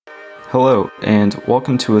Hello, and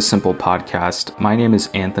welcome to A Simple Podcast. My name is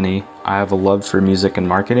Anthony. I have a love for music and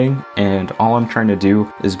marketing, and all I'm trying to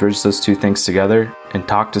do is bridge those two things together and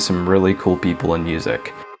talk to some really cool people in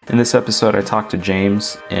music. In this episode, I talked to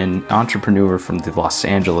James, an entrepreneur from the Los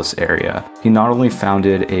Angeles area. He not only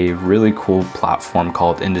founded a really cool platform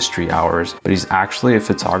called IndustryHours, but he's actually a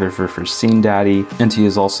photographer for Scene Daddy, and he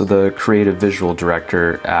is also the creative visual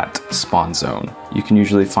director at Spawn Zone. You can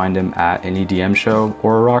usually find him at an EDM show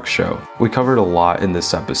or a rock show. We covered a lot in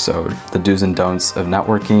this episode: the do's and don'ts of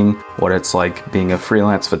networking, what it's like being a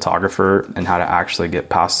freelance photographer, and how to actually get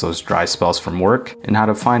past those dry spells from work, and how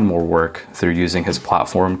to find more work through using his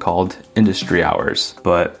platform called IndustryHours.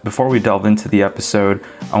 But before we delve into the episode,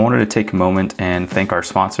 I wanted to take a moment and thank our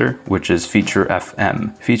sponsor, which is Feature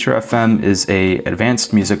FM. Feature FM is a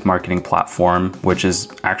advanced music marketing platform which is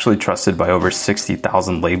actually trusted by over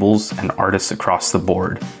 60,000 labels and artists across the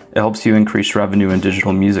board. It helps you increase revenue in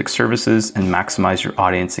digital music services and maximize your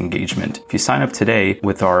audience engagement. If you sign up today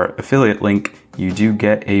with our affiliate link, you do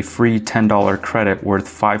get a free $10 credit worth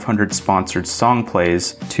 500 sponsored song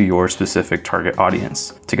plays to your specific target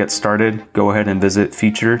audience. To get started, go ahead and visit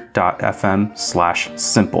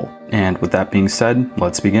feature.fm/simple. And with that being said,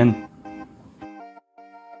 let's begin.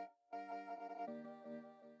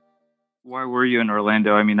 Why were you in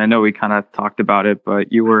Orlando? I mean, I know we kind of talked about it,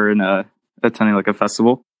 but you were attending like a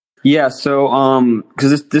festival. Yeah, so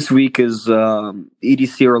because this week is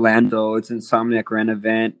EDC Orlando. It's an Insomniac Grand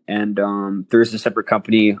event, and there's a separate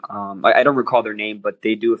company. I don't recall their name, but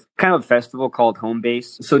they do kind of a festival called Home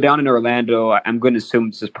Base. So down in Orlando, I'm going to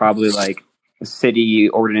assume this is probably like city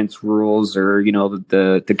ordinance rules, or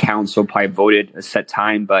the council probably voted a set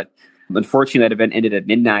time. But unfortunately, that event ended at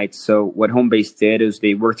midnight. So what Home Base did is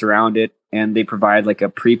they worked around it, and they provide like a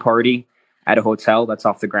pre-party at a hotel that's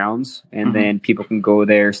off the grounds, and then people can go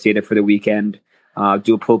there, stay there for the weekend,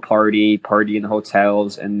 do a pool party in the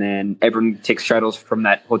hotels, and then everyone takes shuttles from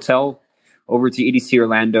that hotel over to EDC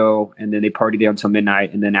Orlando, and then they party there until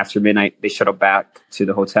midnight, and then after midnight they shuttle back to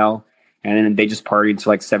the hotel, and then they just party until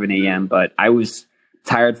like 7 a.m. But I was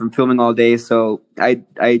tired from filming all day, so I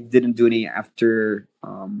didn't do any after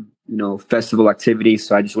festival activities,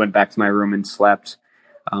 so I just went back to my room and slept.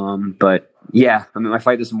 But yeah, I mean, my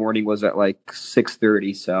flight this morning was at like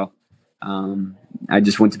 6:30, so I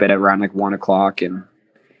just went to bed at around like 1 o'clock, and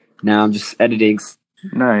now I'm just editing.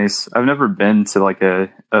 Nice. I've never been to like a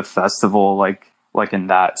festival like in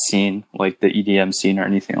that scene, like the EDM scene or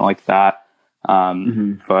anything like that.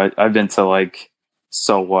 But I've been to like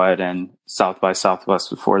So What and South by Southwest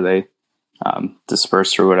before they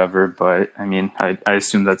dispersed or whatever. But I mean, I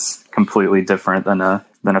assume that's completely different than a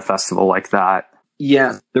festival like that.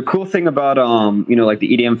 Yeah, the cool thing about like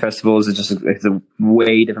the EDM festivals is just it's a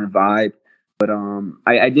way different vibe. But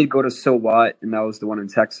I did go to So What, and that was the one in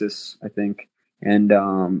Texas, I think, and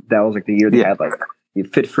that was like the year they had like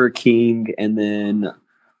Fit for a King, and then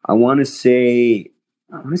I want to say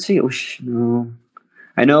Ocean.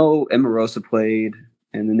 I know Emarosa played,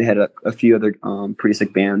 and then they had a few other pretty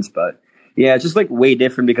sick bands. But yeah, it's just like way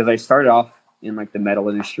different because I started off in like the metal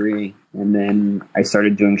industry, and then I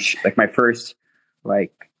started doing like my first I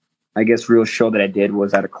guess real show that I did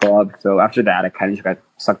was at a club. So after that, I kind of just got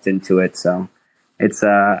sucked into it. So it's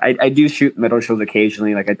I do shoot metal shows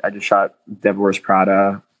occasionally. Like I just shot Devil Wears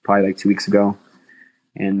Prada probably like 2 weeks ago,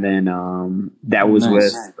 and then that was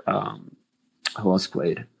with who else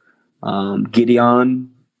played?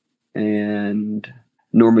 Gideon and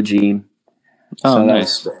Norma Jean. Oh, so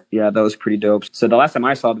nice. That was pretty dope. So the last time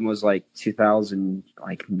I saw them was like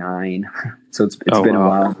 2009. So it's been a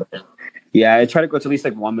while. Yeah, I try to go to at least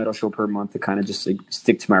like one metal show per month to kind of just like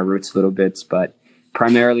stick to my roots a little bit. But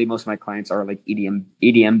primarily, most of my clients are like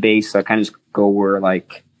EDM based. So I kind of just go where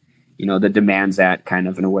like, the demand's at kind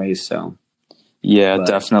of in a way. So yeah,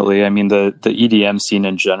 definitely. I mean, the EDM scene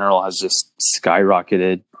in general has just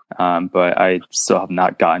skyrocketed. But I still have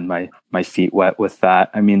not gotten my feet wet with that.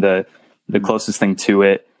 I mean, the closest thing to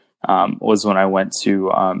it was when I went to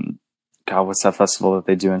what's that festival that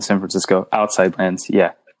they do in San Francisco? Outside Lands.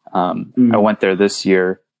 Yeah. I went there this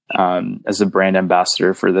year as a brand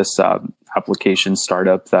ambassador for this application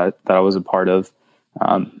startup that I was a part of.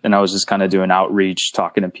 And I was just kind of doing outreach,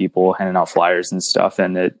 talking to people, handing out flyers and stuff.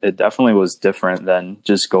 And it definitely was different than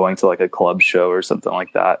just going to like a club show or something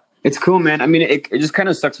like that. It's cool, man. I mean, it just kind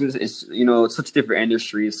of sucks because it's such a different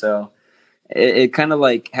industry. So it kind of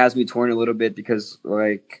like has me torn a little bit because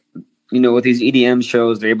like, with these EDM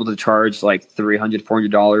shows, they're able to charge like $300,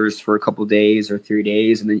 $400 for a couple of days or 3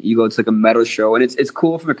 days. And then you go to like a metal show, and it's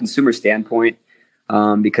cool from a consumer standpoint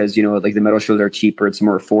because, like the metal shows are cheaper. It's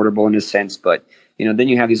more affordable in a sense. But then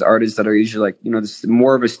you have these artists that are usually like, this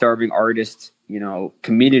more of a starving artist,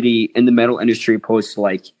 community in the metal industry opposed to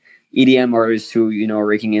like EDM artists who, are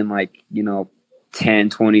raking in like, 10,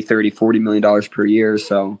 20, 30, $40 million per year.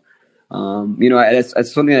 So,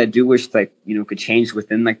 that's something that I do wish like, could change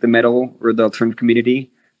within like the metal or the alternative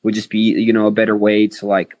community, would just be, a better way to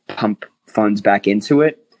like pump funds back into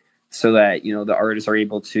it so that, the artists are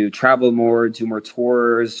able to travel more, do more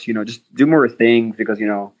tours, just do more things because,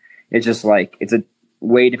 it's just like, it's a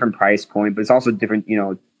way different price point, but it's also different,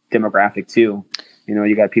 demographic too.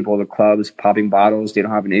 You got people at the clubs popping bottles. They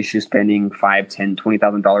don't have an issue spending $5, $10,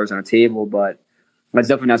 $20,000 on a table, but that's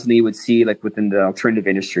definitely not something you would see like within the alternative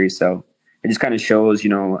industry. So it just kind of shows,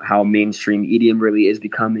 how mainstream EDM really is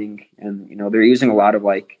becoming. And, they're using a lot of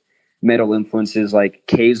like metal influences. Like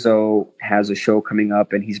Keizo has a show coming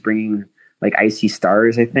up and he's bringing like Icy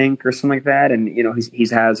Stars, I think, or something like that. And,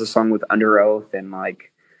 he's has a song with Under Oath and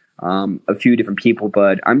like a few different people,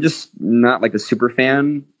 but I'm just not like a super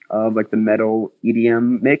fan of like the metal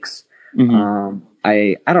EDM mix.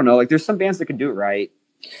 I don't know, like there's some bands that can do it right.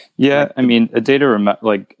 Yeah, I mean, A Day to Remember,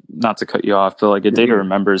 like, not to cut you off, but like A Day to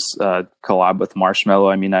Remember's collab with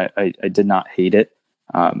Marshmello. I mean, I did not hate it.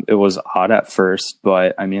 It was odd at first,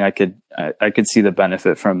 but I mean, I could see the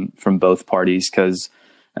benefit from both parties because,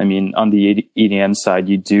 I mean, on the EDM side,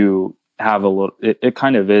 you do have a little. It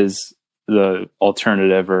kind of is the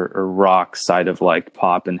alternative or rock side of like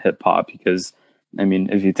pop and hip hop because, I mean,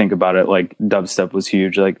 if you think about it, like dubstep was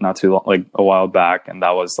huge, like not too long, like a while back, and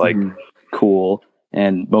that was like cool.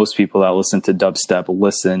 And most people that listen to dubstep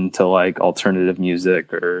listen to like alternative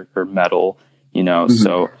music or metal,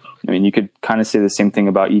 So, I mean, you could kind of say the same thing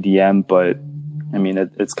about EDM, but I mean,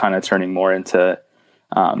 it's kind of turning more into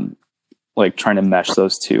like trying to mesh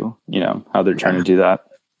those two, how they're trying to do that.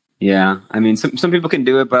 Yeah. I mean, some people can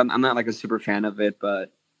do it, but I'm not like a super fan of it.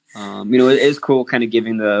 But, it is cool kind of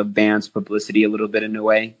giving the bands publicity a little bit in a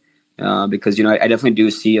way. Because, I definitely do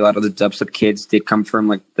see a lot of the dubstep kids did come from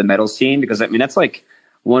like the metal scene because I mean, that's like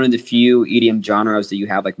one of the few EDM genres that you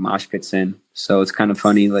have like mosh pits in. So it's kind of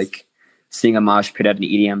funny, like seeing a mosh pit at an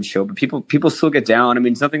EDM show, but people still get down. I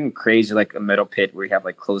mean, it's nothing crazy like a metal pit where you have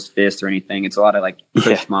like closed fists or anything. It's a lot of like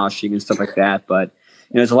push moshing and stuff like that. But,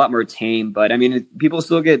 it's a lot more tame, but I mean, people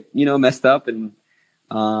still get, messed up and,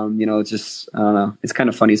 it's just, I don't know. It's kind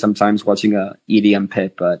of funny sometimes watching a EDM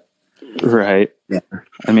pit, but. Right. Yeah.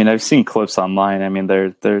 I mean, I've seen clips online. I mean,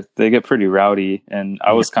 they get pretty rowdy, and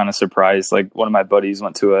I was kind of surprised. Like one of my buddies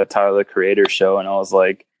went to a Tyler the Creator show, and I was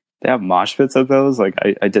like, "They have mosh pits at those?" Like,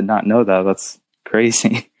 I did not know that. That's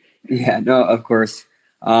crazy. Yeah. No, of course.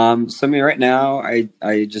 So I mean, right now,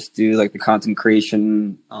 I just do like the content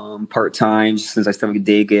creation part time since I still have a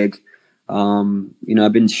day gig.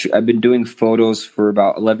 I've been doing photos for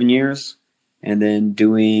about 11 years, and then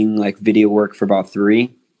doing like video work for about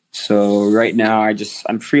 3. So right now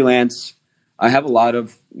I'm freelance. I have a lot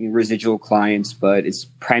of residual clients, but it's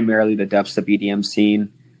primarily the dubstep EDM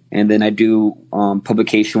scene. And then I do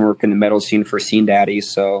publication work in the metal scene for Scene Daddy.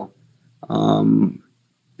 So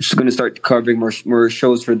just going to start covering more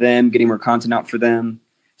shows for them, getting more content out for them,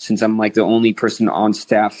 since I'm like the only person on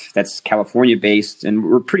staff that's California based. And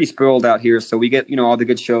we're pretty spoiled out here. So we get, all the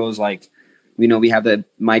good shows like, we have the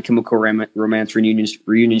My Chemical Romance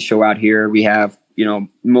reunion show out here. We have,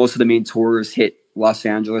 most of the main tours hit Los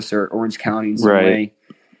Angeles or Orange County in some way.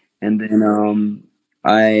 And then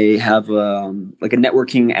I have like a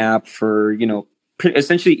networking app for,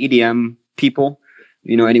 essentially EDM people,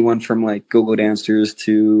 anyone from like go-go dancers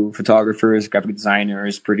to photographers, graphic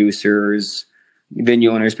designers, producers,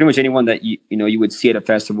 venue owners, pretty much anyone that you would see at a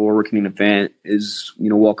festival or working an event is,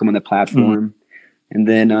 welcome on the platform. And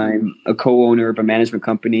then I'm a co-owner of a management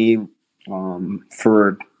company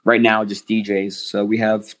for right now just DJs. So we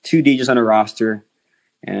have 2 DJs on a roster.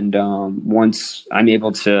 And once I'm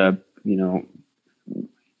able to,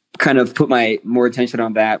 kind of put my more attention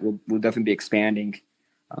on that, we'll definitely be expanding.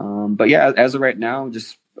 But yeah, as of right now,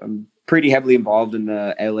 I'm pretty heavily involved in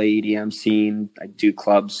the LA EDM scene. I do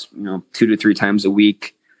clubs, 2 to 3 times a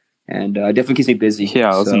week. And it definitely keeps me busy.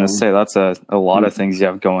 Yeah, I was going to say, that's a lot of things you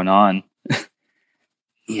have going on.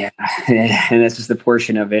 Yeah, and that's just a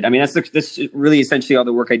portion of it. I mean, that's really essentially all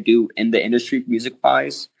the work I do in the industry,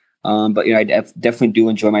 music-wise. But I definitely do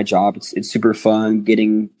enjoy my job. It's super fun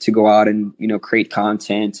getting to go out and create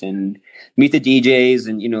content and meet the DJs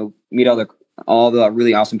and meet all the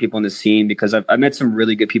really awesome people in the scene because I've met some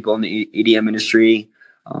really good people in the EDM industry.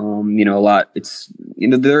 A lot. It's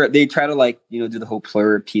they try to do the whole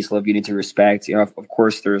plur, peace, love, unity, respect. Of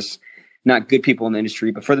course, there's not good people in the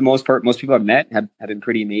industry, but for the most part, most people I've met have been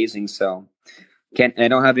pretty amazing. So, I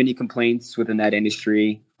don't have any complaints within that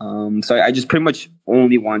industry. So I just pretty much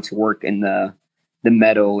only want to work in the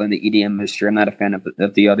metal and the EDM industry. I'm not a fan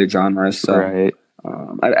of the other genres. So Right.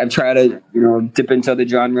 I've tried to, dip into other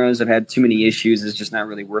genres. I've had too many issues. It's just not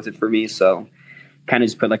really worth it for me. So kind of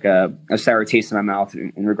just put like a sour taste in my mouth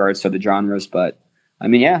in regards to the genres. But I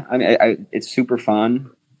mean, yeah, it's super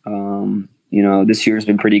fun. This year's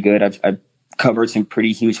been pretty good. I've covered some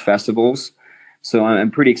pretty huge festivals. So I'm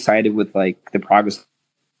pretty excited with like the progress.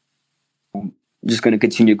 I'm just going to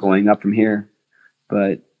continue going up from here.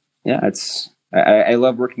 But yeah, I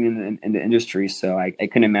love working in the industry, so I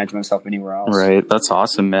couldn't imagine myself anywhere else. Right. That's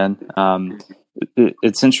awesome, man.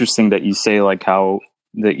 It's interesting that you say like how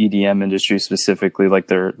the EDM industry specifically, like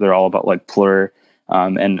they're all about like plur.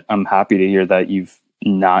 And I'm happy to hear that you've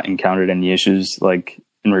not encountered any issues like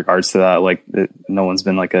in regards to that. Like no one's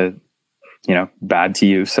been like bad to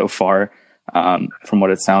you so far. From what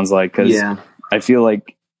it sounds like, because I feel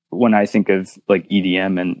like when I think of like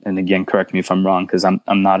EDM, and again, correct me if I'm wrong, because I'm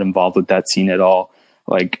not involved with that scene at all.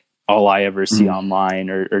 Like all I ever see online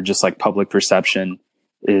or just like public perception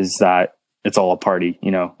is that it's all a party,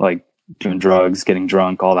 like doing drugs, getting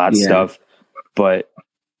drunk, all that stuff. But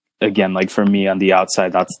again, like for me on the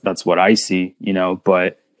outside, that's what I see,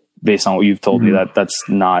 but based on what you've told me, that's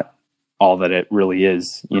not all that it really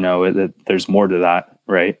is, there's more to that.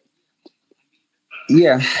 Right.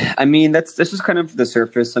 Yeah, I mean that's just kind of the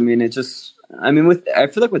surface. I mean, I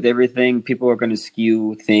feel like with everything, people are going to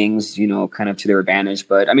skew things, kind of to their advantage.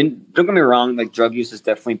 But I mean, don't get me wrong, like drug use is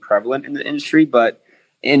definitely prevalent in the industry. But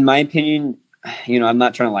in my opinion, I'm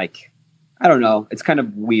not trying to I don't know, it's kind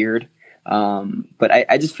of weird. But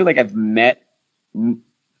I just feel like I've met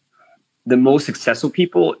the most successful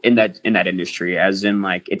people in that industry, as in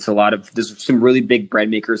like there's some really big bread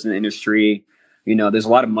makers in the industry. There's a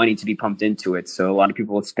lot of money to be pumped into it. So a lot of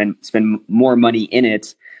people spend more money in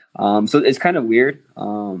it. So it's kind of weird,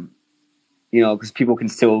 because people can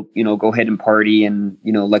still, go ahead and party and,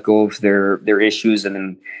 let go of their issues and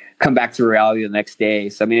then come back to reality the next day.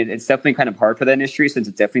 So, I mean, it's definitely kind of hard for that industry since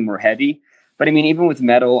it's definitely more heavy. But I mean, even with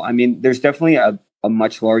metal, I mean, there's definitely a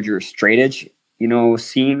much larger straight edge,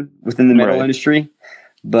 scene within the metal industry.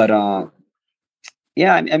 But,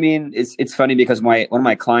 yeah, I mean, it's funny because one of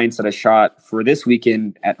my clients that I shot for this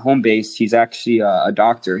weekend at home base, he's actually a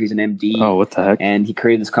doctor. He's an MD. Oh, what the heck? And he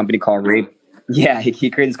created this company called Rave. Yeah, he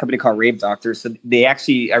created this company called Rave Doctor. So they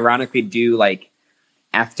actually ironically do like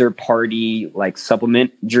after party like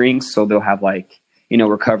supplement drinks. So they'll have like,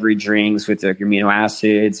 recovery drinks with like amino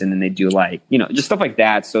acids, and then they do like, just stuff like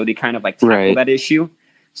that. So they kind of like tackle that issue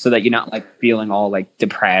so that you're not like feeling all like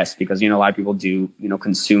depressed because, a lot of people do,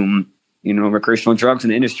 consume recreational drugs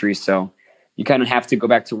in the industry. So you kind of have to go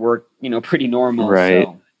back to work, pretty normal. Right.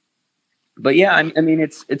 So. But yeah, I mean,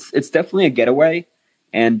 it's definitely a getaway.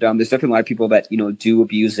 And there's definitely a lot of people that, do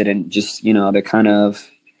abuse it and just, they're kind of,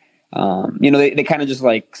 they kind of just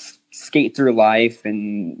like skate through life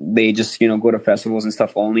and they just, go to festivals and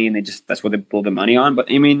stuff only. And that's what they build their money on.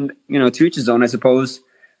 But I mean, to each his own, I suppose.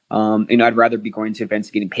 I'd rather be going to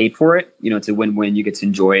events getting paid for it. It's a win-win. You get to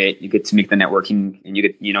enjoy it. You get to make the networking and you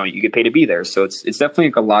get paid to be there. So it's definitely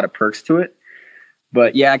like a lot of perks to it.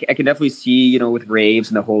 But yeah, I can definitely see, with raves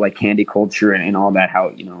and the whole like candy culture and all that,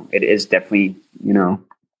 how, it is definitely,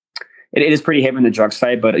 it is pretty heavy on the drug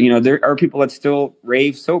side, but there are people that still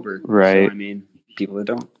rave sober. Right. So, I mean, people that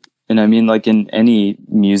don't. And I mean, like in any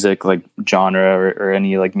music, like genre or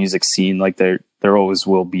any like music scene, like there always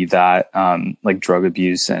will be that, like drug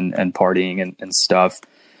abuse and partying and stuff.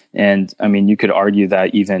 And I mean, you could argue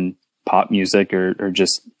that even pop music or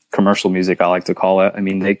just commercial music, I like to call it. I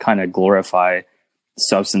mean, they kind of glorify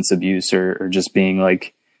substance abuse or just being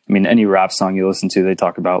like, I mean, any rap song you listen to, they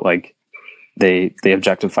talk about like, they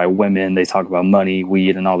objectify women, they talk about money,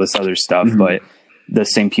 weed and all this other stuff. But the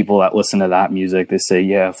same people that listen to that music, they say,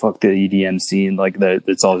 yeah, fuck the EDM scene. Like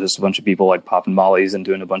it's all just a bunch of people like popping mollies and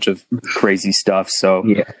doing a bunch of crazy stuff. So,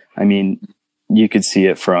 I mean, you could see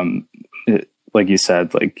it from, like you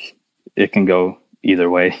said, like it can go either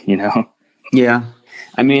way, Yeah.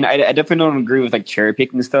 I mean, I definitely don't agree with like cherry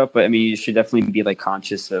picking stuff, but I mean, you should definitely be like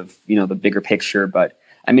conscious of, the bigger picture. But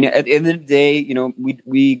I mean, at the end of the day,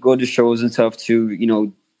 we go to shows and stuff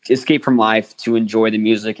to, escape from life, to enjoy the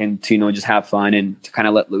music and to, just have fun and to kind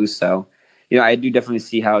of let loose. So, I do definitely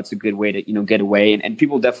see how it's a good way to, get away. And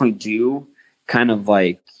people definitely do kind of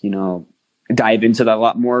like, dive into that a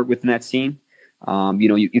lot more within that scene.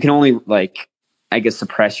 You can only like, I guess,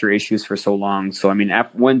 suppress your issues for so long. So, I mean,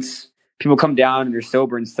 once people come down and they're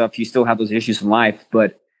sober and stuff, you still have those issues in life,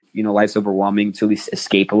 but, life's overwhelming to at least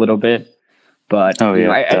escape a little bit. But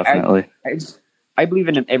definitely. I I believe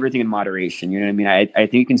in everything in moderation. You know what I mean? I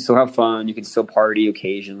think you can still have fun. You can still party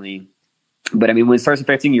occasionally. But I mean, when it starts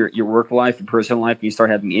affecting your work life, your personal life, you start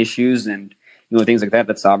having issues and, things like that,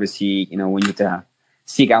 that's obviously, when you have to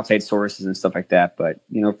seek outside sources and stuff like that. But,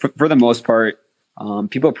 for the most part,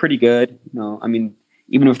 people are pretty good. I mean,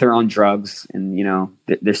 even if they're on drugs and,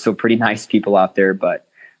 they're still pretty nice people out there. But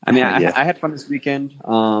I mean, Yeah. I had fun this weekend.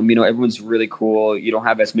 Everyone's really cool. You don't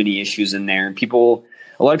have as many issues in there. And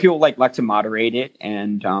a lot of people like to moderate it.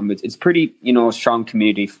 And it's pretty, strong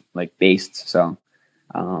community like based. So,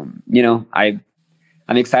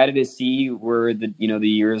 I'm excited to see where the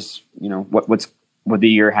years, what the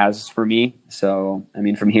year has for me. So, I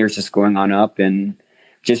mean, from here, it's just going on up and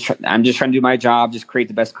I'm just trying to do my job, just create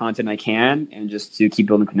the best content I can and just to keep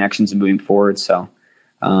building connections and moving forward. So,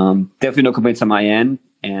 definitely no complaints on my end.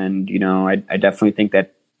 And, I definitely think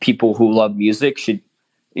that people who love music should,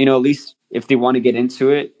 at least if they want to get into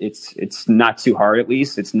it, it's not too hard. At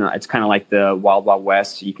least it's kind of like the Wild Wild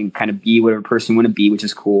West. You can kind of be whatever person you want to be, which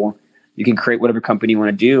is cool. You can create whatever company you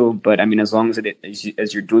want to do, but I mean, as long as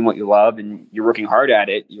you're doing what you love and you're working hard at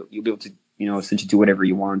it, you'll be able to, essentially do whatever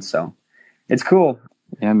you want. So it's cool.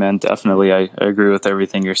 Yeah, man, definitely. I agree with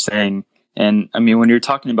everything you're saying. And I mean, when you're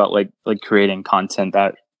talking about like creating content,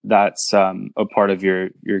 that's a part of your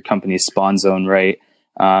company's Spawn Zone, right?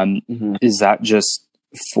 Is that just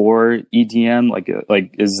for EDM? Like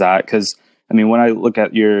is that, because I mean, when I look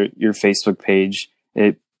at your Facebook page,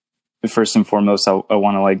 first and foremost, I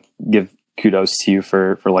want to like give kudos to you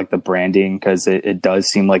for like the branding, because it does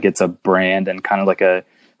seem like it's a brand and kind of like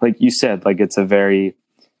you said, like it's a very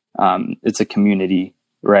it's a community,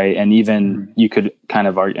 right? And even you could kind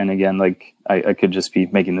of argue, and again, like I could just be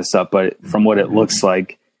making this up, but from what it looks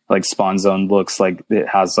like Spawn Zone looks like it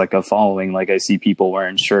has like a following. Like I see people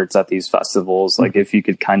wearing shirts at these festivals. Like if you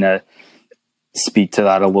could kind of speak to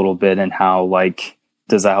that a little bit, and how like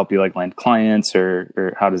does that help you like land clients,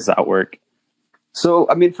 or how does that work? So,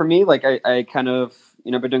 I mean, for me, like I kind of,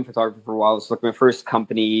 been doing photography for a while. So like my first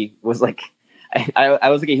company was like, I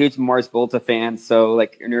was like a huge Mars Volta fan. So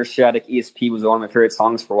like Inertiatic ESP was one of my favorite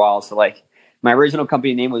songs for a while. So like my original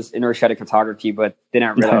company name was Inertiatic Photography, but then I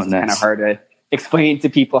realized it's kind of hard to explain to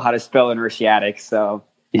people how to spell Inertiatic. So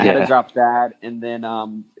I had to drop that. And then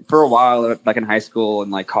for a while, like in high school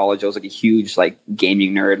and like college, I was like a huge like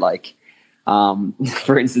gaming nerd. Like,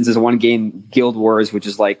 for instance, there's one game, Guild Wars, which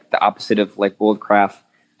is like the opposite of like Worldcraft.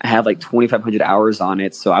 I had like 2,500 hours on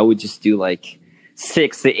it. So I would just do like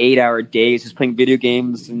 6 to 8 hour days just playing video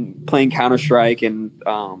games and playing Counter-Strike. And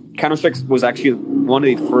Counter-Strike was actually one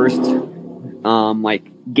of the first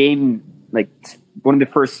one of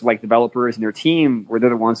the first like developers in their team, where they're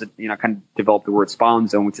the ones that kind of developed the word Spawn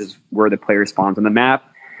Zone, which is where the player spawns on the map.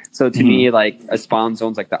 So to me, like a spawn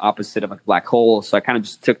zone is like the opposite of like a black hole. So I kind of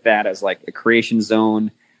just took that as like a creation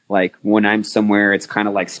zone. Like when I'm somewhere, it's kind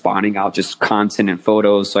of like spawning out just content and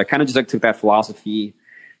photos. So I kind of just like took that philosophy,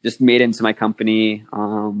 just made it into my company.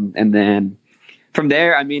 And then from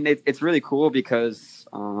there, I mean, it's really cool because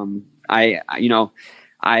I'm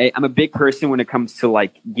a big person when it comes to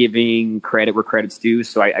like giving credit where credit's due.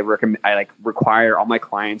 So I require all my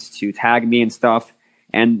clients to tag me and stuff.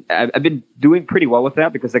 And I've been doing pretty well with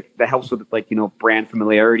that, because like that helps with like, brand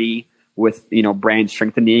familiarity, with, brand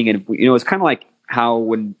strengthening. And, it's kind of like how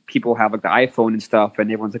when people have like the iPhone and stuff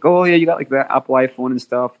and everyone's like, oh yeah, you got like the Apple iPhone and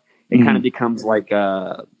stuff. It kind of becomes like,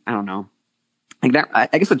 I don't know, like that.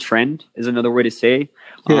 I guess a trend is another way to say,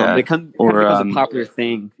 yeah, it kind of becomes a popular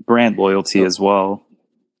thing. Brand loyalty as well.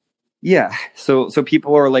 Yeah. So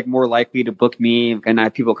people are like more likely to book me,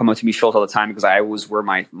 and people come up to me shows all the time, because I always wear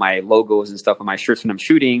my logos and stuff on my shirts when I'm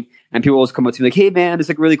shooting, and people always come up to me like, hey man, it's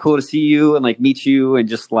like really cool to see you and like meet you. And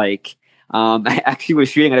just like, I actually was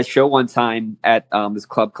shooting at a show one time at this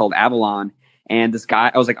club called Avalon, and this guy,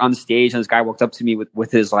 I was like on stage, and this guy walked up to me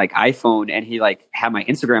with his like iPhone, and he like had my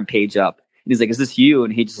Instagram page up, and he's like, is this you?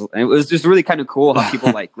 And it was just really kind of cool how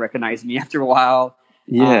people like recognize me after a while.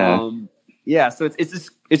 Yeah. Yeah, so it's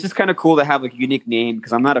just kind of cool to have like a unique name,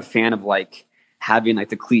 because I'm not a fan of like having like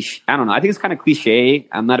the cliche. I don't know. I think it's kind of cliche.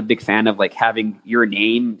 I'm not a big fan of like having your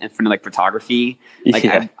name in front of like photography.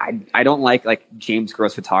 Like I don't like James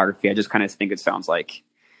Gross Photography. I just kind of think it sounds like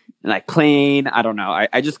plain. I don't know.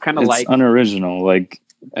 I just kind of like unoriginal. Like,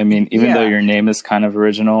 I mean, even though your name is kind of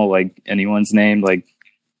original, like anyone's name, like,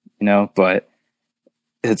 but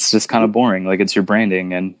it's just kind of boring. Like it's your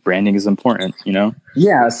branding, and branding is important,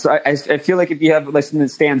 Yeah. So I feel like if you have like something that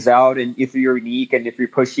stands out, and if you're unique, and if you're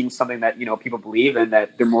pushing something that, people believe in,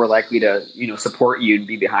 that they're more likely to, support you and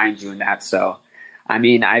be behind you in that. So, I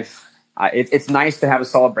mean, it's nice to have a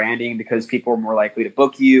solid branding, because people are more likely to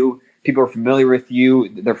book you. people are familiar with you,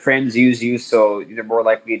 their friends use you, so they're more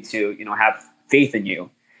likely to, have faith in you.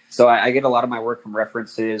 So I get a lot of my work from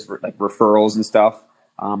references, like referrals and stuff,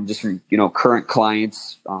 just from, current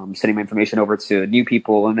clients, sending my information over to new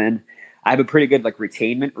people. And then I have a pretty good like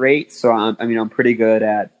retainment rate. So I'm pretty good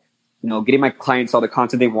at, getting my clients all the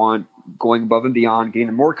content they want, going above and beyond, getting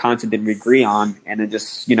them more content than we agree on. And then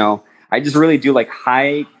just, I just really do like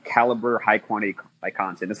high caliber, high quantity like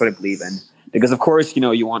content. That's what I believe in. Because of course,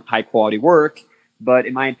 you want high quality work, but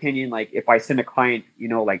in my opinion, like if I send a client,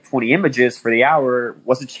 like 20 images for the hour,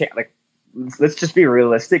 what's the chance? Like, let's just be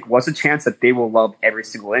realistic. What's the chance that they will love every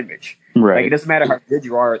single image? Right. Like, it doesn't matter how good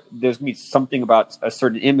you are. There's gonna be something about a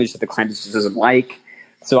certain image that the client just doesn't like.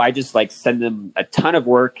 So I just like send them a ton of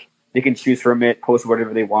work. They can choose from it, post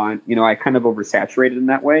whatever they want. I kind of oversaturated in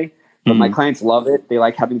that way, but my clients love it. They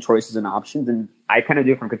like having choices and options, and I kind of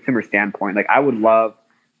do it from a consumer standpoint. Like, I would love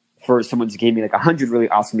for someone to give me like 100 really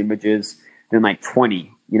awesome images than like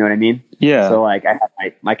 20. You know what I mean? Yeah. So like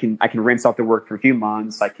I can rinse out the work for a few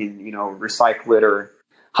months. I can recycle it, or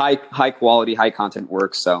high quality, high content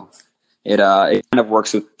work. So it kind of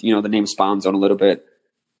works with the name Spawn Zone a little bit.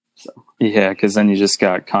 So yeah, because then you just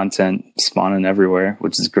got content spawning everywhere,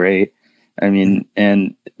 which is great. I mean,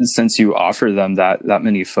 and since you offer them that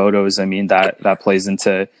many photos, I mean that plays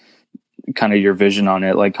into kind of your vision on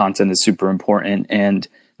it. Like, content is super important, and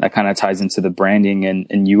that kind of ties into the branding,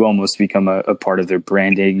 and you almost become a part of their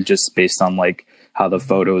branding just based on like how the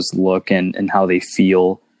photos look and how they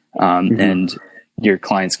feel. And your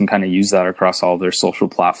clients can kind of use that across all their social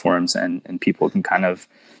platforms, and people can kind of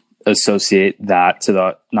associate that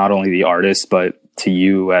to not only the artist, but to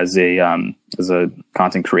you as a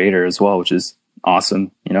content creator as well, which is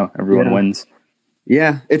awesome. Everyone wins.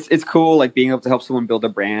 Yeah, it's cool, like being able to help someone build a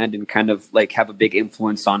brand and kind of like have a big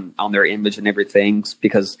influence on their image and everything.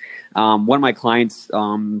 Because one of my clients,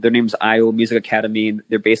 their name's IO Music Academy.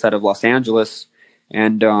 They're based out of Los Angeles,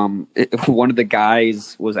 and one of the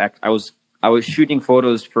guys was I was shooting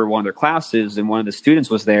photos for one of their classes, and one of the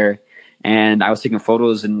students was there, and I was taking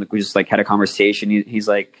photos, and we just like had a conversation. He's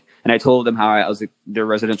like, and I told him how I was their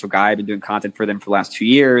residential guy. I've been doing content for them for the last 2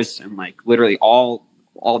 years, and like literally all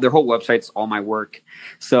their whole website's all my work.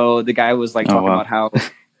 So the guy was like talking about how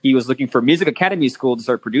he was looking for music academy school to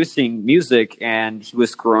start producing music, and he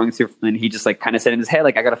was scrolling through, and he just like kind of said in his head,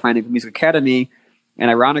 like, I got to find a music academy.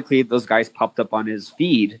 And ironically, those guys popped up on his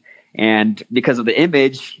feed, and because of the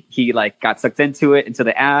image, he like got sucked into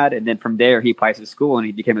the ad. And then from there, he applied to school and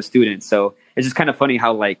he became a student. So it's just kind of funny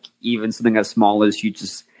how like even something as small as you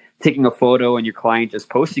just taking a photo and your client just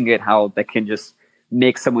posting it, how that can just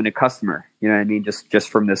make someone a customer, you know what I mean? Just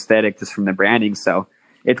from the aesthetic, just from the branding. So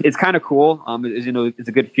it's kind of cool. It's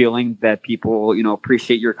a good feeling that people,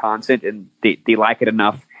 appreciate your content and they like it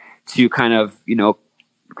enough to kind of,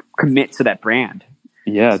 commit to that brand.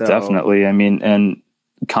 Yeah, so, definitely. I mean, and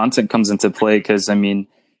content comes into play because, I mean,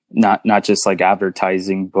 not just like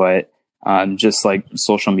advertising, but just like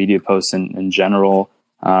social media posts in general.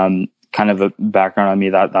 Kind of a background on me,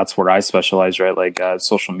 that's where I specialize, right? Like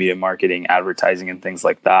social media marketing, advertising, and things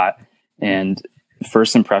like that. And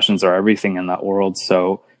first impressions are everything in that world.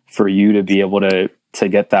 So for you to be able to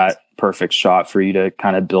get that perfect shot, for you to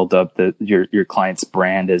kind of build up your client's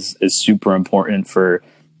brand is super important for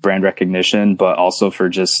brand recognition, but also for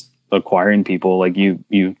just acquiring people. Like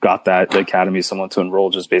you got that academy, someone to enroll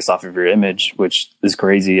just based off of your image, which is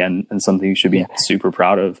crazy and something you should be super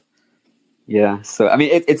proud of. Yeah. So, I mean,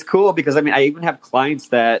 it's cool because, I mean, I even have clients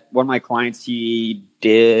that one of my clients, he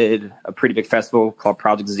did a pretty big festival called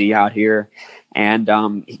Project Z out here. And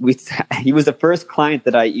he was the first client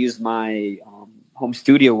that I used my home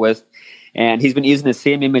studio with. And he's been using the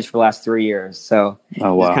same image for the last 3 years. So it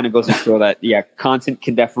kind of goes to show that, content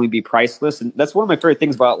can definitely be priceless. And that's one of my favorite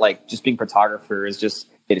things about like just being a photographer is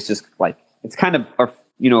it's just like, it's kind of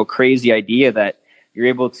a crazy idea that you're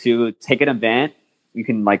able to take an event, you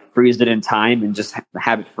can like freeze it in time and just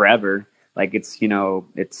have it forever. Like it's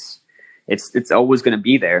always going to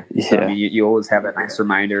be there. Yeah. So I mean, you always have a nice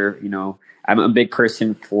reminder. I'm a big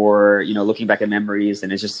person for looking back at memories,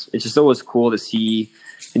 and it's just always cool to see,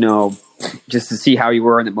 just to see how you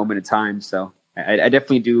were in that moment in time. So I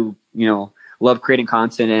definitely do love creating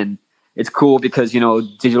content, and it's cool because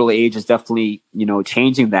digital age is definitely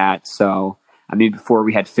changing that. So I mean, before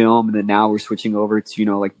we had film, and then now we're switching over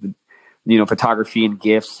to like the photography and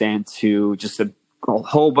GIFs, and to just a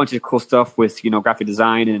whole bunch of cool stuff with, graphic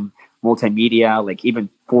design and multimedia. Like even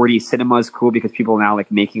 4D cinema is cool because people are now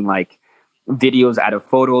like making like videos out of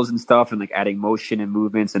photos and stuff, and like adding motion and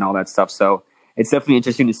movements and all that stuff. So it's definitely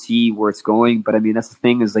interesting to see where it's going. But I mean, that's the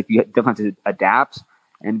thing, is like you definitely have to adapt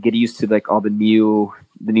and get used to like all the new,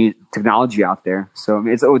 the new technology out there. So I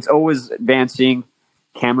mean, it's always advancing.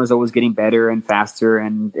 Cameras always getting better and faster,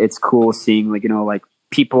 and it's cool seeing like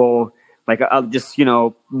people just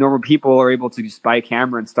normal people are able to just buy a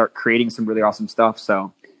camera and start creating some really awesome stuff.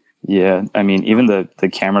 So yeah, I mean, even the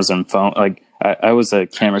cameras on phone, like I was a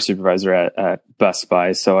camera supervisor at Best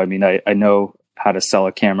Buy, so I mean, I know how to sell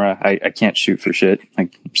a camera. I can't shoot for shit.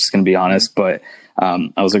 Like, I'm just gonna be honest, but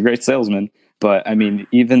I was a great salesman. But I mean,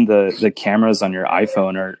 even the cameras on your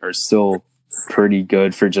iPhone are still pretty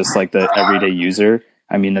good for just like the everyday user.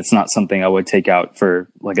 I mean, it's not something I would take out for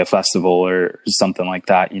like a festival or something like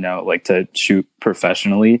that, like to shoot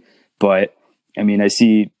professionally. But I mean, I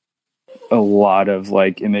see a lot of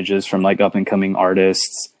like images from like up and coming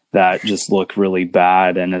artists that just look really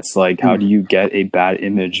bad. And it's like, how do you get a bad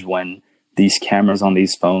image when these cameras on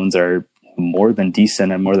these phones are more than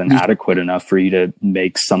decent and more than adequate enough for you to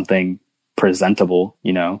make something presentable,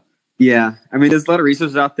 Yeah. I mean, there's a lot of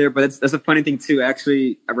resources out there, but that's a funny thing too.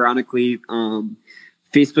 Actually, ironically,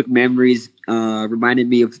 Facebook Memories reminded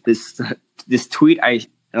me of this tweet.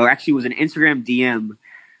 Actually was an Instagram DM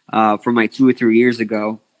from like 2 or 3 years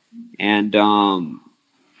ago, and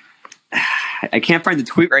I can't find the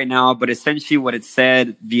tweet right now. But essentially, what it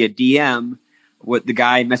said via DM, what the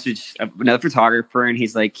guy messaged another photographer, and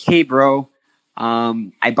he's like, "Hey, bro,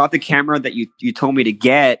 I bought the camera that you told me to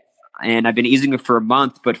get, and I've been using it for a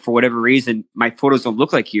month, but for whatever reason, my photos don't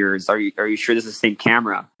look like yours. Are you sure this is the same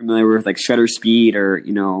camera?" Familiar with like shutter speed or,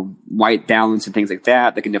 white balance and things like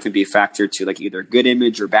that. That can definitely be a factor to like either good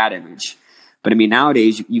image or bad image. But I mean,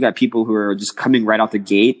 nowadays you got people who are just coming right out the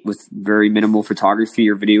gate with very minimal photography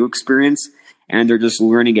or video experience, and they're just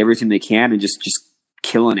learning everything they can and just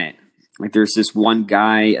killing it. Like there's this one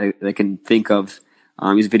guy I can think of,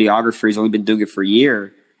 he's a videographer. He's only been doing it for a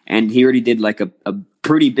year, and he already did like a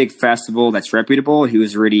pretty big festival that's reputable. He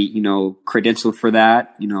was already, credentialed for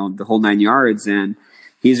that, the whole 9 yards. And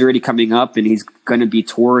he's already coming up and he's going to be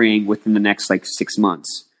touring within the next like 6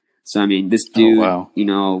 months. So, I mean, this dude,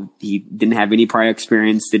 he didn't have any prior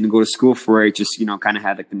experience, didn't go to school for it, just, kind of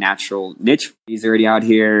had like the natural niche. He's already out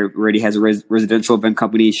here, already has a residential event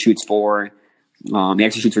company he shoots for. He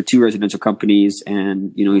actually shoots for 2 residential companies,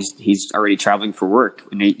 and, he's already traveling for work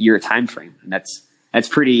in a year time frame. And that's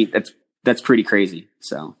pretty crazy.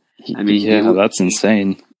 So, I mean, yeah, that's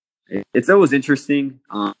insane. It's always interesting.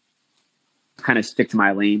 Kind of stick to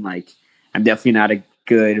my lane. Like, I'm definitely not a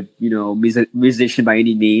good, musician by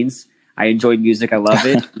any means. I enjoy music. I love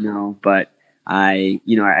it, but I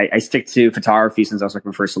stick to photography since I was like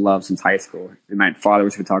my first love since high school. And my father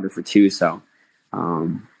was a photographer too. So,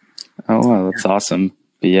 oh, wow, that's awesome.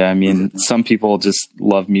 But yeah, I mean, some people just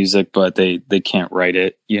love music, but they can't write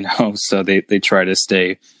it, so they try to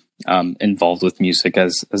stay involved with music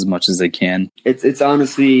as much as they can. It's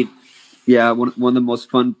honestly, one of the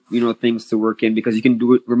most fun, things to work in, because you can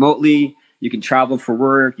do it remotely. You can travel for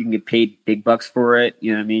work. You can get paid big bucks for it.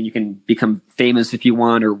 You know what I mean? You can become famous if you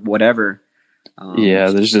want or whatever.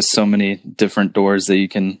 There's just so many different doors that you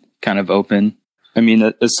can kind of open. I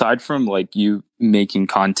mean, aside from like you making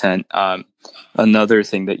content, another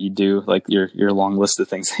thing that you do, like your long list of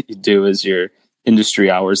things that you do, is your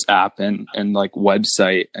IndustryHours app and like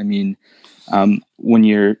website. I mean, when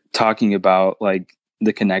you're talking about like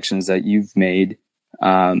the connections that you've made,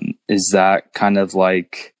 is that kind of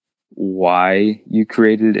like why you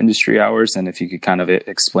created IndustryHours? And if you could kind of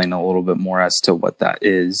explain a little bit more as to what that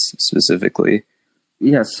is specifically.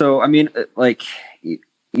 Yeah. So, I mean, like,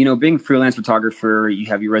 being a freelance photographer, you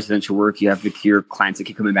have your residential work, you have your clients that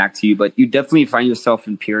keep coming back to you, but you definitely find yourself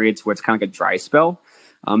in periods where it's kind of like a dry spell.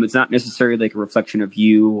 It's not necessarily like a reflection of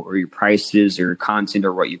you or your prices or your content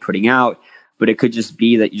or what you're putting out, but it could just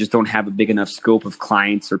be that you just don't have a big enough scope of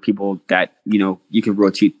clients or people that, you can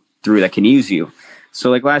rotate through that can use you. So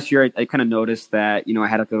like last year, I kind of noticed that, I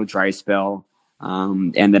had a little dry spell,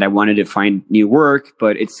 and that I wanted to find new work,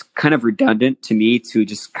 but it's kind of redundant to me to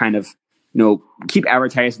just kind of, keep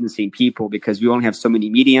advertising the same people, because we only have so many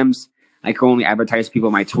mediums. I can only advertise people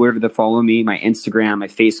on my Twitter that follow me, my Instagram, my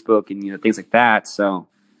Facebook, and, things like that. So,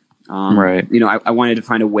 right. I wanted to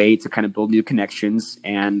find a way to kind of build new connections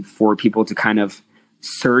and for people to kind of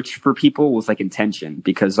search for people with like intention,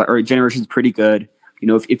 because our generation is pretty good.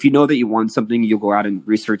 If you know that you want something, you'll go out and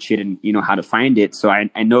research it and how to find it. So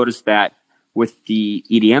I noticed that with the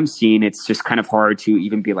EDM scene, it's just kind of hard to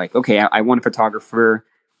even be like, okay, I want a photographer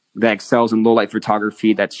that excels in low light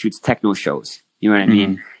photography that shoots techno shows. You know what I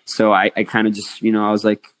mean? So I kind of just, I was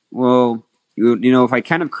like, well, if I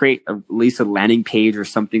kind of create at least a landing page or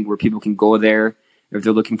something where people can go there, if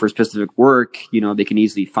they're looking for specific work, they can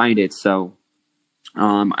easily find it. So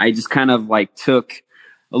I just kind of like took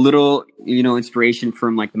a little, inspiration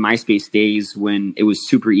from like the MySpace days when it was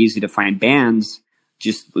super easy to find bands.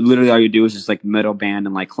 Just literally all you do is just like metal band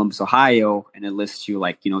in like Columbus, Ohio, and it lists you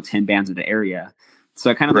like, 10 bands in the area. So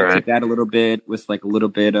I kind of like took that a little bit with like a little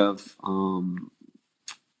bit of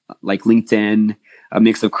like LinkedIn, a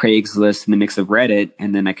mix of Craigslist and a mix of Reddit.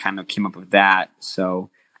 And then I kind of came up with that. So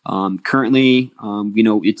currently,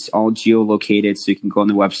 it's all geolocated. So you can go on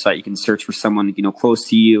the website, you can search for someone, close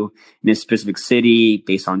to you in a specific city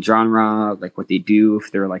based on genre, like what they do,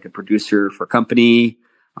 if they're like a producer for a company,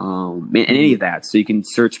 and any of that. So you can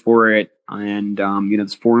search for it. And,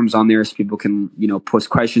 there's forums on there so people can, post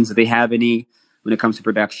questions if they have any when it comes to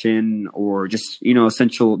production or just,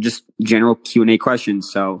 essential, just general Q&A questions.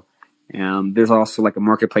 So, there's also like a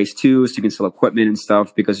marketplace too. So you can sell equipment and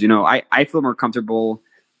stuff because, I feel more comfortable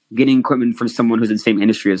getting equipment from someone who's in the same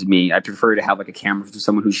industry as me. I prefer to have like a camera from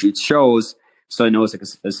someone who shoots shows. So I know it's like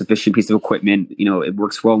a sufficient piece of equipment, it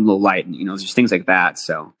works well in low light and, just things like that.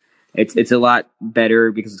 So it's a lot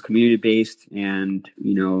better because it's community based and,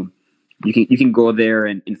 you can go there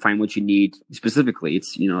and find what you need specifically.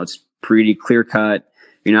 It's, it's pretty clear cut.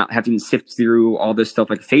 You're not having to sift through all this stuff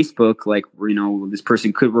like Facebook, like, this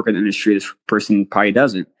person could work in the industry. This person probably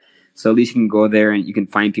doesn't. So at least you can go there and you can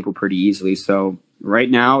find people pretty easily. So right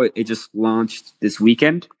now it just launched this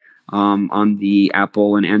weekend, on the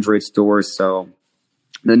Apple and Android stores. So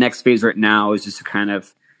the next phase right now is just to kind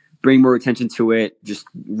of bring more attention to it, just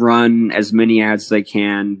run as many ads as I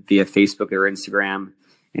can via Facebook or Instagram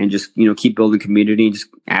and just, keep building community and just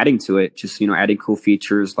adding to it, just, adding cool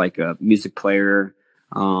features like a music player.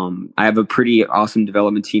 I have a pretty awesome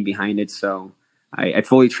development team behind it. So I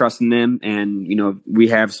fully trust in them. And, we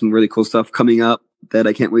have some really cool stuff coming up that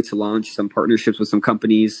I can't wait to launch, some partnerships with some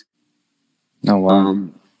companies. Oh, wow.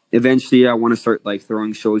 Eventually I want to start like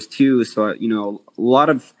throwing shows too. So, a lot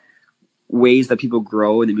of ways that people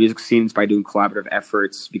grow in the music scenes by doing collaborative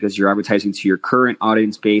efforts because you're advertising to your current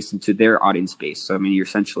audience base and to their audience base. So, I mean, you're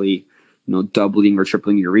essentially, doubling or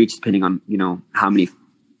tripling your reach depending on, how many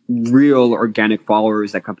real organic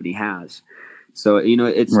followers that company has. So,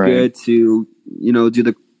 it's good to, do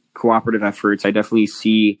the cooperative efforts. I definitely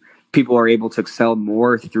see people are able to excel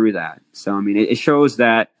more through that. So, I mean, it shows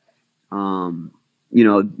that,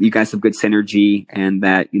 you guys have good synergy and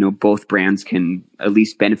that, both brands can at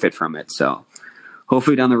least benefit from it. So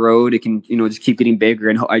hopefully down the road, it can, just keep getting bigger.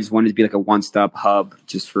 And I just wanted to be like a one-stop hub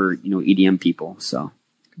just for, EDM people. So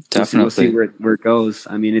definitely we'll see where it goes.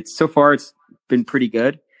 I mean, it's been pretty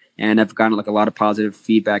good and I've gotten like a lot of positive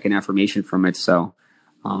feedback and affirmation from it. So,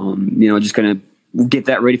 just going to get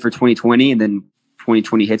that ready for 2020 and then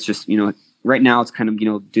 2020 hits just, right now it's kind of,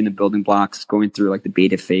 doing the building blocks, going through like the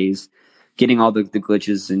beta phase, getting all the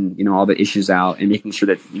glitches and, all the issues out and making sure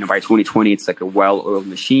that, by 2020, it's like a well-oiled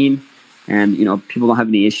machine and, people don't have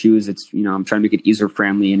any issues. It's, I'm trying to make it user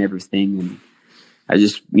friendly and everything. And I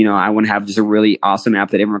just, I want to have just a really awesome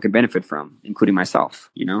app that everyone can benefit from, including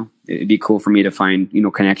myself. It'd be cool for me to find,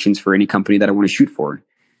 connections for any company that I want to shoot for,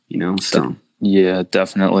 so. Yeah,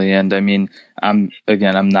 definitely. And I mean, I'm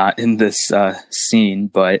not in this scene,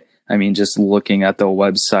 but I mean, just looking at the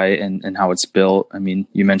website and how it's built, I mean,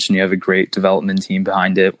 you mentioned you have a great development team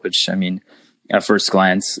behind it, which I mean, at first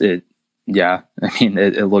glance, it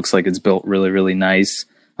looks like it's built really, really nice.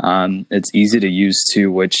 It's easy to use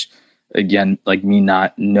too, which again, like me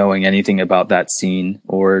not knowing anything about that scene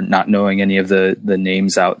or not knowing any of the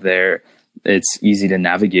names out there, it's easy to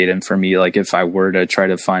navigate. And for me, like if I were to try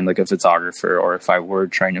to find like a photographer or if I were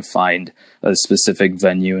trying to find a specific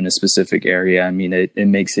venue in a specific area, I mean, it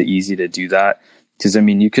makes it easy to do that. Because I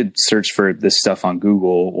mean, you could search for this stuff on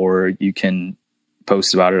Google or you can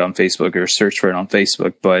post about it on Facebook or search for it on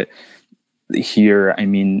Facebook. But here, I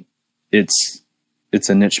mean, it's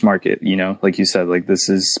a niche market, like you said, like this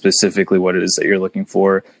is specifically what it is that you're looking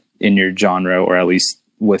for in your genre, or at least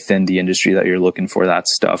within the industry that you're looking for that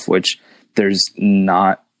stuff, which there's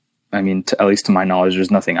not, I mean, at least to my knowledge,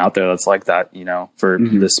 there's nothing out there that's like that, for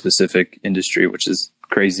this specific industry, which is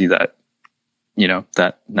crazy that,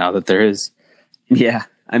 that now that there is. Yeah.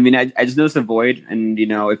 I mean, I just noticed a void and,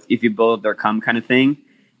 if you build, there come kind of thing.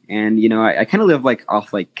 And, I kind of live like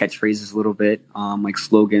off like catchphrases a little bit, like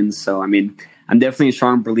slogans. So, I mean, I'm definitely a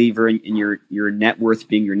strong believer in your net worth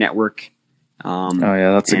being your network. Oh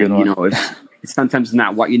yeah, that's a good one. It's sometimes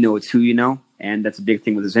not what you know, it's who you know. And that's a big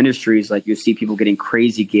thing with this industry is like you see people getting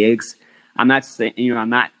crazy gigs. I'm not saying,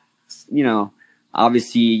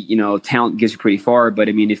 obviously, talent gives you pretty far, but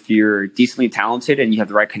I mean, if you're decently talented and you have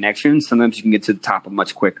the right connections, sometimes you can get to the top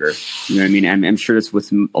much quicker. You know what I mean? I'm sure it's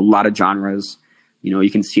with a lot of genres.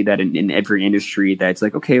 You can see that in every industry that it's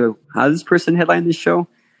like, okay, well, how does this person headline this show?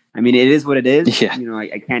 I mean, it is what it is. Yeah. You know,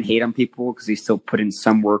 I can't hate on people because they still put in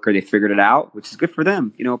some work or they figured it out, which is good for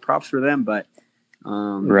them. You know, props for them. But you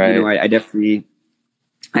know, Right. I definitely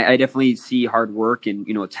see hard work and,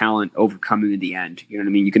 you know, talent overcoming in the end. You know what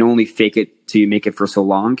I mean? You can only fake it till you make it for so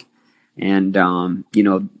long. And, you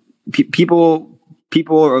know, people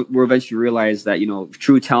will eventually realize that, you know,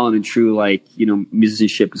 true talent and true, like, you know,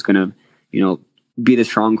 musicianship is going to, you know, be the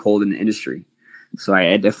stronghold in the industry. So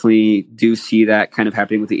I definitely do see that kind of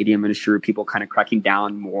happening with the EDM industry, people kind of cracking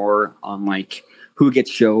down more on like who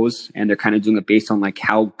gets shows, and they're kind of doing it based on like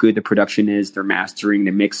how good the production is, their mastering,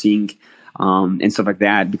 the mixing, and stuff like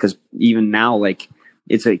that. Because even now, like,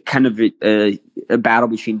 it's a kind of a battle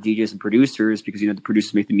between DJs and producers, because, you know, the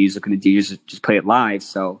producers make the music and the DJs just play it live.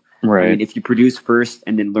 So Right. I mean, if you produce first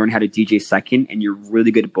and then learn how to DJ second, and you're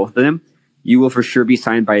really good at both of them, you will for sure be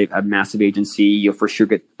signed by a massive agency. You'll for sure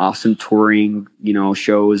get awesome touring, you know,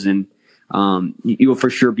 shows, and you will for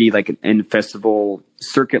sure be like in festival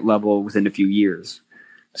circuit level within a few years.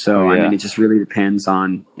 So I mean, it just really depends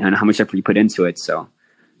on how much effort you put into it. So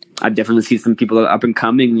I definitely see some people up and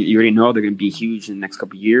coming. You already know they're going to be huge in the next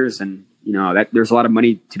couple of years, and you know that there's a lot of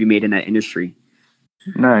money to be made in that industry.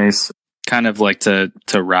 Nice. Kind of like to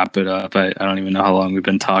wrap it up. I don't even know how long we've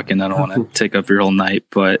been talking. I don't want to take up your whole night,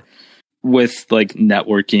 but with like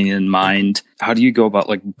networking in mind, how do you go about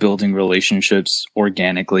like building relationships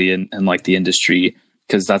organically in like the industry?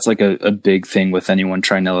 Because that's like a big thing with anyone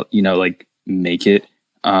trying to, you know, like make it.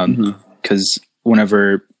 Because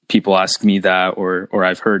whenever people ask me that, or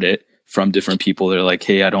I've heard it from different people, they're like,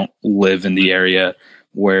 hey, I don't live in the area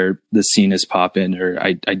where the scene is popping, or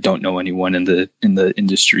I don't know anyone in the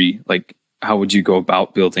industry. Like, how would you go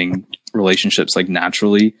about building relationships like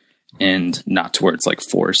naturally and not to where it's like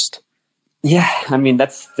forced? Yeah, I mean,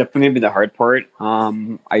 that's definitely gonna be the hard part.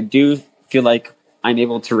 I do feel like I'm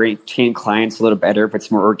able to retain clients a little better if it's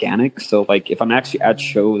more organic. So like if I'm actually at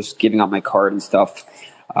shows giving out my card and stuff,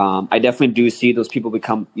 I definitely do see those people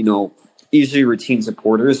become, you know, usually routine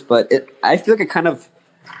supporters. But I feel like it kind of,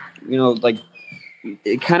 you know, like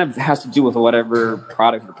it kind of has to do with whatever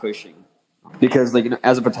product you're pushing. Because like, you know,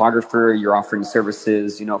 as a photographer, you're offering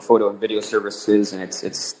services, you know, photo and video services, and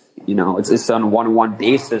it's you know, it's on a one-on-one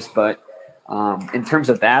basis. But in terms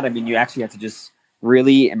of that, I mean, you actually have to just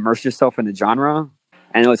really immerse yourself in the genre.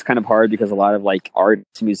 I know it's kind of hard because a lot of like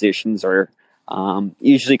artists, musicians are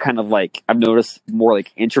usually kind of like, I've noticed, more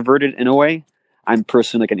like introverted in a way. I'm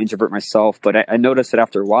personally like an introvert myself, but I noticed that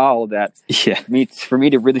after a while that for me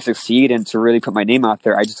to really succeed and to really put my name out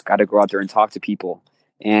there, I just got to go out there and talk to people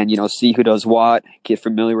and, you know, see who does what, get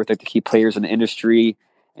familiar with like the key players in the industry,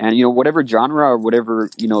 and, you know, whatever genre or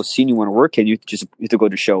whatever, you know, scene you want to work in, you have to go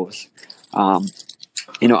to shows.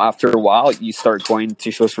 You know, after a while, you start going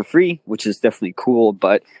to shows for free, which is definitely cool,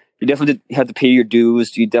 but you definitely have to pay your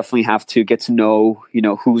dues. You definitely have to get to know, you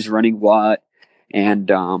know, who's running what. And,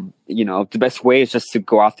 you know, the best way is just to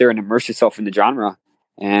go out there and immerse yourself in the genre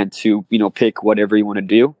and to, you know, pick whatever you want to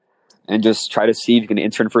do and just try to see if you can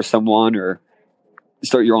intern for someone or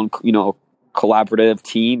start your own, you know, collaborative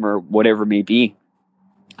team or whatever it may be.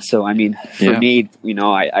 So, I mean, for me, you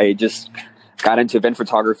know, I just got into event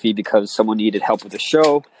photography because someone needed help with the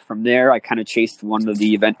show. From there, I kind of chased one of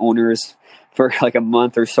the event owners for like a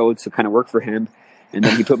month or so to kind of work for him. And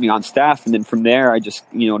then he put me on staff. And then from there, I just,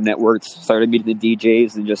 you know, networked, started meeting the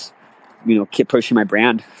DJs and just, you know, keep pushing my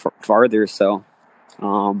brand farther. So,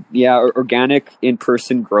 organic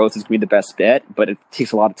in-person growth is going to be the best bet, but it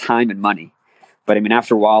takes a lot of time and money. But I mean,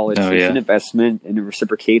 after a while, it's an investment and it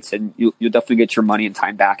reciprocates, and you'll definitely get your money and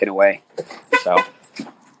time back in a way. So,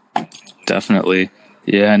 definitely.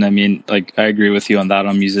 Yeah. And I mean, like, I agree with you on that,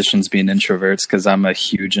 on musicians being introverts, because I'm a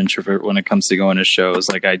huge introvert when it comes to going to shows.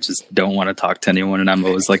 Like, I just don't want to talk to anyone, and I'm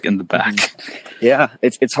always like in the back. Yeah,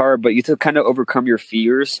 it's hard, but you have to kind of overcome your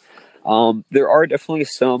fears. There are definitely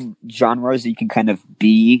some genres that you can kind of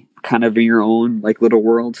be kind of in your own like little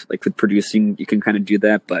world, like with producing, you can kind of do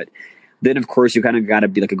that. But then of course you kind of got to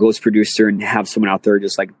be like a ghost producer and have someone out there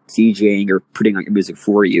just like DJing or putting out your music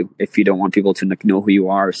for you if you don't want people to like know who you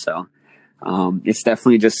are. So, it's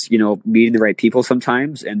definitely just, you know, meeting the right people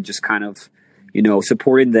sometimes and just kind of, you know,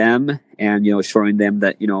 supporting them and, you know, showing them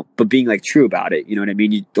that, you know, but being like true about it. You know what I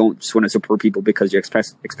mean? You don't just want to support people because you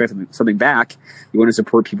expect something back. You want to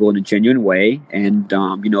support people in a genuine way. And,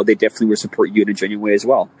 you know, they definitely will support you in a genuine way as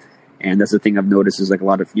well. And that's the thing I've noticed is like a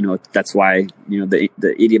lot of, you know, that's why, you know, the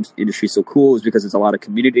EDM industry is so cool, is because it's a lot of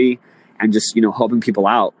community and just, you know, helping people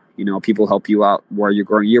out. You know, people help you out while you're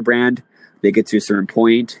growing your brand. They get to a certain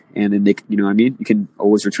point and then they, you know what I mean? You can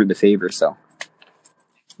always return the favor. So.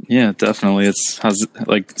 Yeah, definitely. It's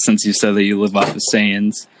like, since you said that you live off of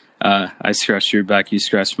sayings, I scratched your back, you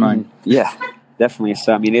scratched mine. Yeah, definitely.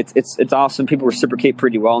 So I mean, it's awesome. People reciprocate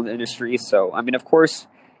pretty well in the industry. So I mean, of course,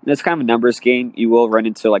 it's kind of a numbers game. You will run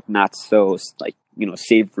into like not so like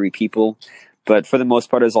savory people, but for the most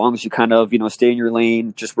part, as long as you kind of stay in your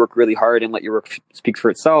lane, just work really hard and let your work speak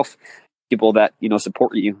for itself. People that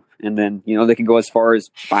support you, and then they can go as far as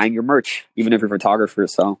buying your merch, even if you're a photographer.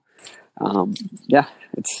 So yeah,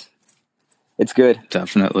 it's good.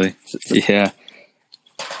 Definitely. Yeah.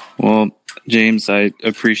 Well, James, I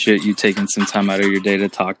appreciate you taking some time out of your day to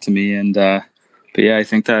talk to me. And, but yeah, I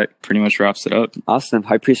think that pretty much wraps it up. Awesome.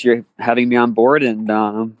 I appreciate you having me on board, and,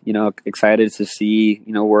 excited to see,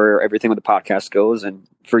 where everything with the podcast goes, and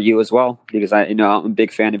for you as well, because I'm a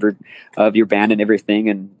big fan of your band and everything.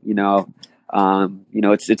 And,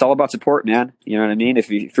 it's all about support, man. You know what I mean?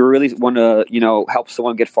 If you really want to, help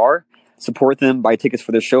someone get far, support them, buy tickets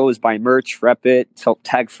for their shows, buy merch, rep it,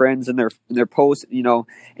 tag friends in their posts, and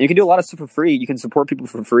you can do a lot of stuff for free. You can support people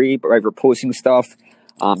for free by posting stuff.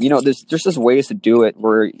 There's just ways to do it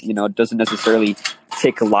where, it doesn't necessarily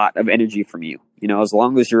take a lot of energy from you. As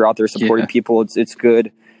long as you're out there supporting people, it's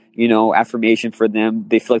good, affirmation for them.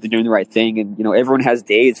 They feel like they're doing the right thing. And, everyone has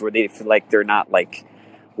days where they feel like they're not like,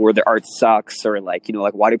 where their art sucks, or like,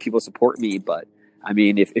 why do people support me? But I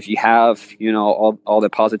mean, if you have, all the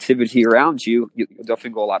positivity around you, you'll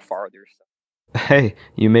definitely go a lot farther. Hey,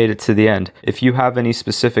 you made it to the end. If you have any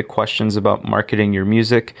specific questions about marketing your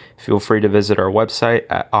music, feel free to visit our website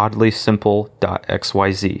at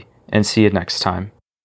oddlysimple.xyz, and see you next time.